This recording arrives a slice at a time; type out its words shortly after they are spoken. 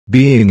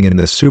Being in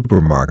the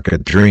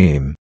supermarket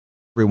dream.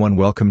 Everyone,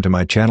 welcome to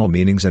my channel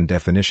Meanings and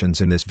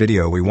Definitions. In this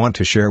video we want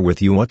to share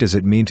with you what does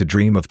it mean to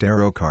dream of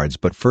tarot cards,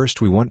 but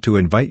first we want to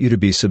invite you to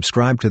be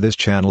subscribed to this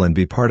channel and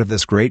be part of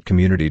this great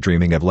community.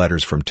 Dreaming of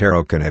letters from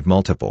tarot can have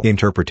multiple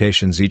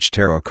interpretations. Each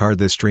tarot card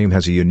this dream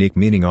has a unique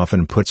meaning,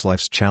 often puts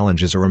life's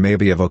challenges or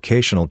maybe a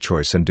vocational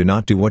choice and do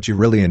not do what you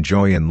really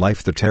enjoy in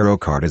life. The tarot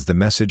card is the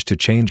message to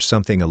change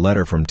something. A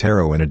letter from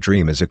tarot in a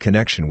dream is a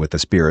connection with the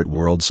spirit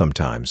world.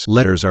 Sometimes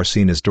letters are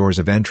seen as doors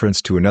of entrance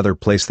to another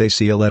place. They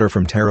see a letter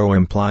from tarot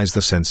implies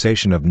the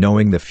sensation of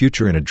knowing the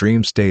future in a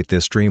dream state.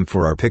 This dream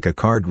for our pick a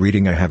card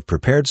reading. I have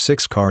prepared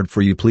 6 cards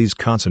for you. Please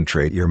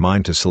concentrate your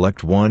mind to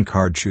select one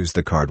card. Choose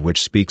the card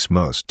which speaks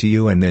most to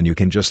you, and then you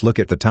can just look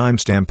at the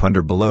timestamp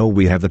under. Below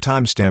we have the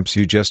timestamps.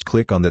 You just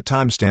click on the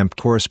timestamp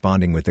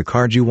corresponding with the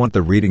card you want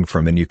the reading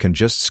from, and you can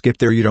just skip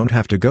there. You don't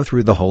have to go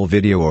through the whole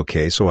video.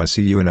 Okay, so I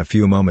see you in a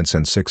few moments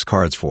and 6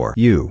 cards for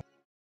you.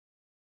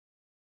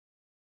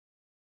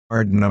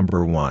 Card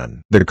number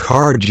 1. The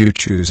card you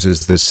choose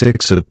is the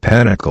 6 of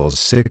Pentacles.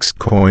 6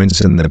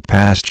 coins. In the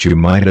past you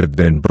might have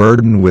been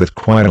burdened with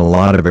quite a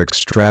lot of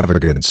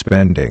extravagant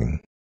spending.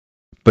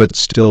 But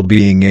still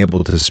being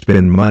able to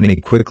spend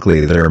money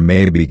quickly. There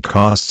may be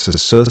costs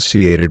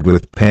associated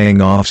with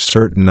paying off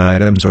certain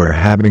items or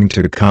having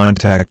to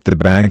contact the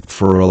bank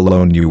for a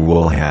loan. You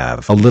will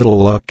have a little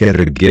luck at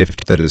a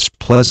gift that is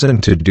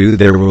pleasant to do.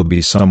 There will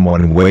be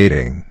someone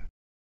waiting.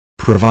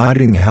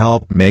 Providing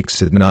help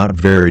makes it not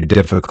very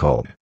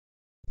difficult.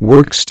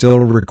 Work still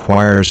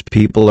requires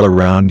people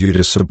around you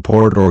to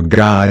support or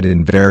guide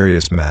in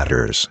various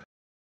matters.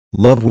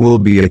 Love will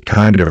be a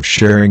kind of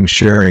sharing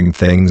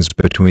things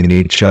between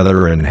each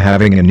other and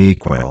having an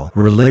equal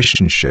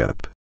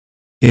relationship.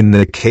 In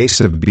the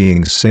case of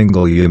being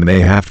single, you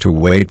may have to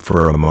wait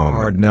for a moment.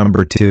 Card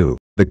number 2.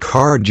 The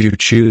card you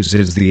choose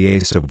is the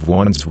Ace of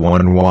Wands.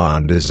 One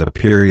wand is a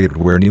period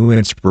where new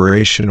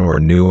inspiration or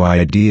new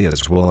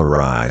ideas will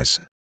arise.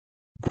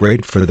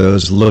 Great for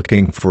those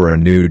looking for a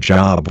new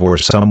job or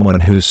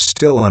someone who's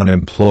still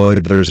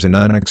unemployed. There's an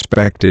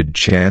unexpected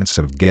chance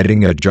of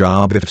getting a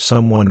job if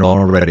someone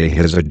already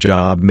has a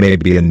job,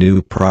 maybe a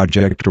new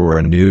project or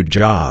a new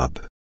job.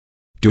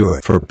 Do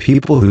it. For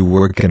people who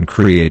work in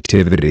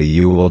creativity,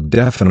 you will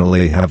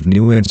definitely have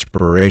new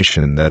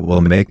inspiration that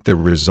will make the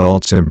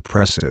results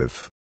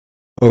impressive.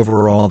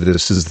 Overall,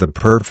 this is the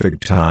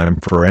perfect time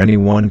for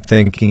anyone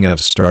thinking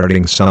of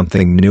starting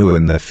something new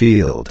in the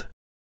field.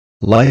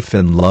 Life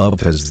and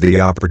love has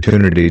the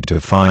opportunity to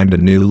find a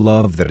new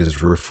love that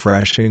is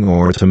refreshing,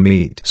 or to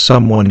meet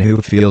someone who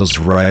feels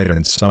right,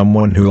 and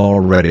someone who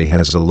already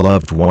has a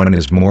loved one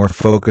is more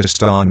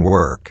focused on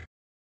work.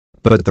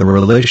 But the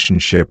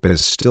relationship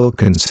is still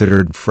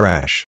considered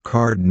fresh.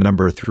 Card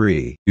number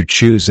 3 you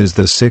choose is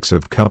the 6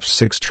 of Cups.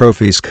 6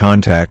 trophies.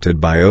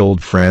 Contacted by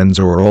old friends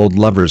or old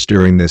lovers.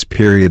 During this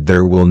period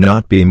there will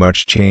not be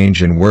much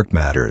change in work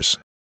matters.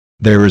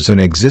 There is an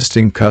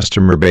existing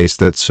customer base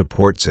that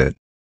supports it.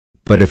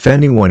 But if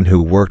anyone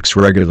who works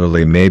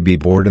regularly may be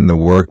bored in the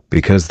work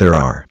because there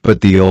are but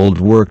the old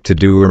work to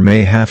do, or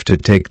may have to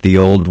take the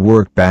old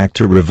work back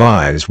to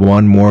revise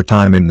one more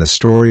time. In the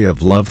story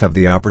of love, have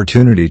the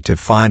opportunity to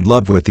find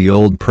love with the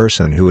old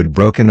person who had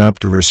broken up,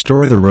 to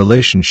restore the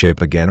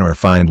relationship again, or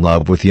find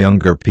love with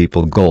younger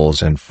people.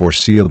 Goals and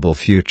foreseeable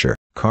future.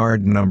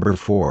 Card number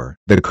 4.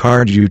 The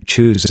card you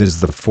choose is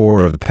the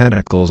 4 of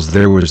Pentacles.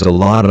 There was a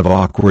lot of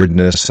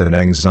awkwardness and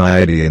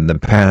anxiety in the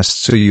past,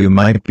 so you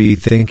might be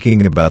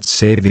thinking about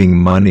saving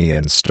money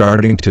and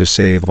starting to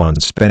save on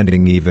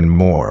spending even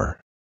more.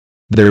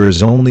 There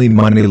is only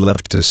money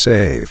left to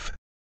save.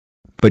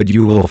 But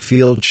you will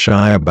feel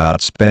shy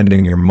about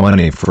spending your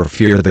money for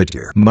fear that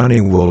your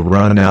money will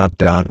run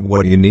out.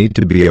 What you need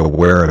to be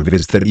aware of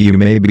is that you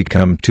may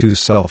become too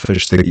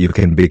selfish, that you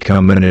can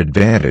become an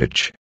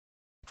advantage.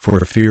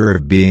 For fear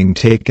of being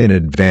taken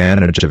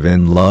advantage of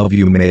in love,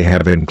 you may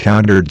have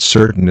encountered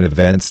certain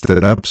events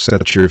that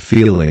upset your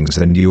feelings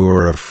and you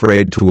are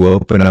afraid to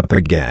open up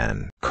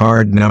again.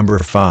 Card number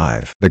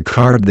 5. The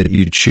card that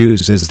you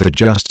choose is the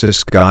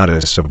Justice.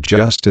 Goddess of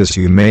Justice.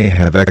 You may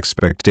have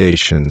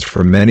expectations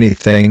for many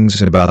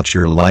things about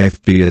your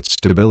life, be it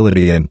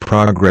stability and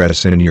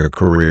progress in your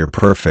career,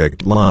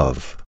 perfect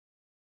love.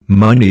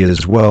 Money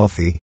is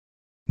wealthy.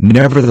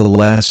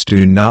 Nevertheless,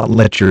 do not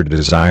let your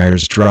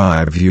desires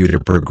drive you to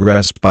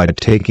progress by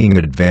taking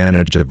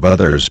advantage of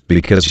others,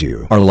 because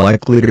you are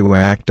likely to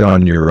act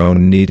on your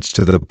own needs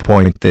to the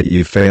point that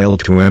you fail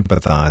to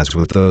empathize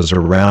with those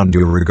around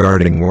you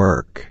regarding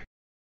work.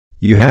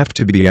 You have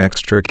to be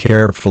extra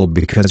careful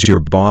because your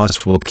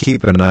boss will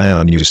keep an eye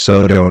on you,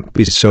 so don't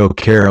be so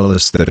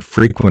careless that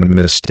frequent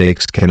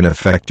mistakes can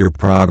affect your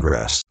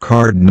progress.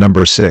 Card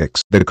number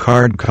 6. The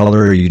card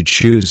color you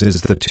choose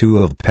is the 2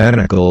 of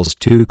Pentacles.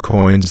 2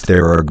 coins.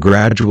 There are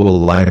gradual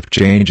life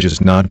changes,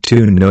 not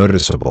too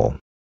noticeable.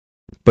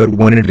 But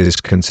when it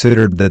is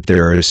considered that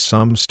there is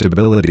some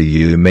stability,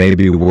 you may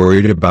be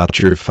worried about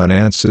your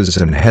finances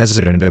and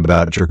hesitant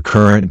about your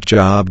current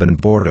job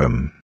and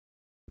boredom.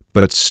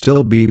 but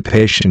still be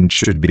patient.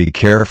 Should be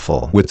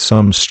careful. With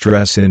some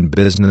stress in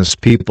business,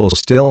 people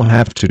still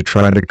have to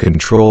try to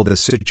control the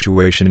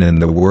situation in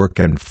the work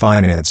and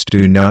finance.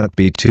 Do not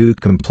be too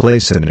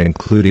complacent,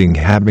 including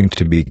having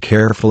to be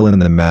careful in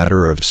the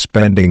matter of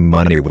spending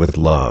money with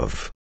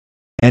love.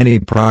 Any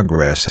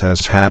progress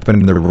has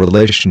happened, the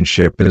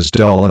relationship is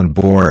dull and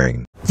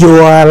boring.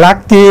 Your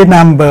lucky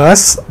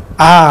numbers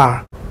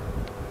are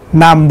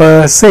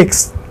number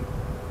 6,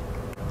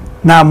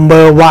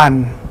 number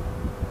 1,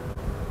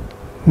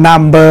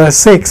 number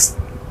 6,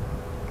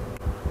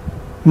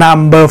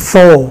 number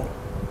 4,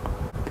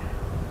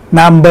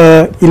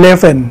 number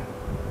 11,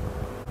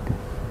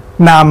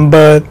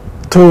 number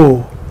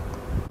 2.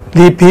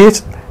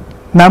 Repeat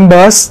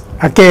numbers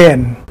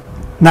again.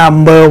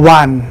 Number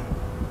 1,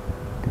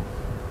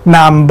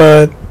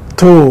 number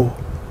 2,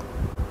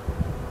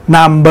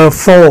 number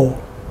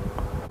 4,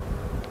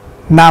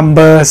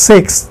 number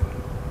 6,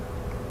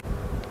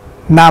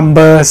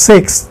 number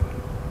 6,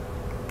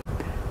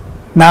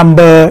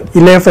 number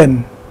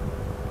 11,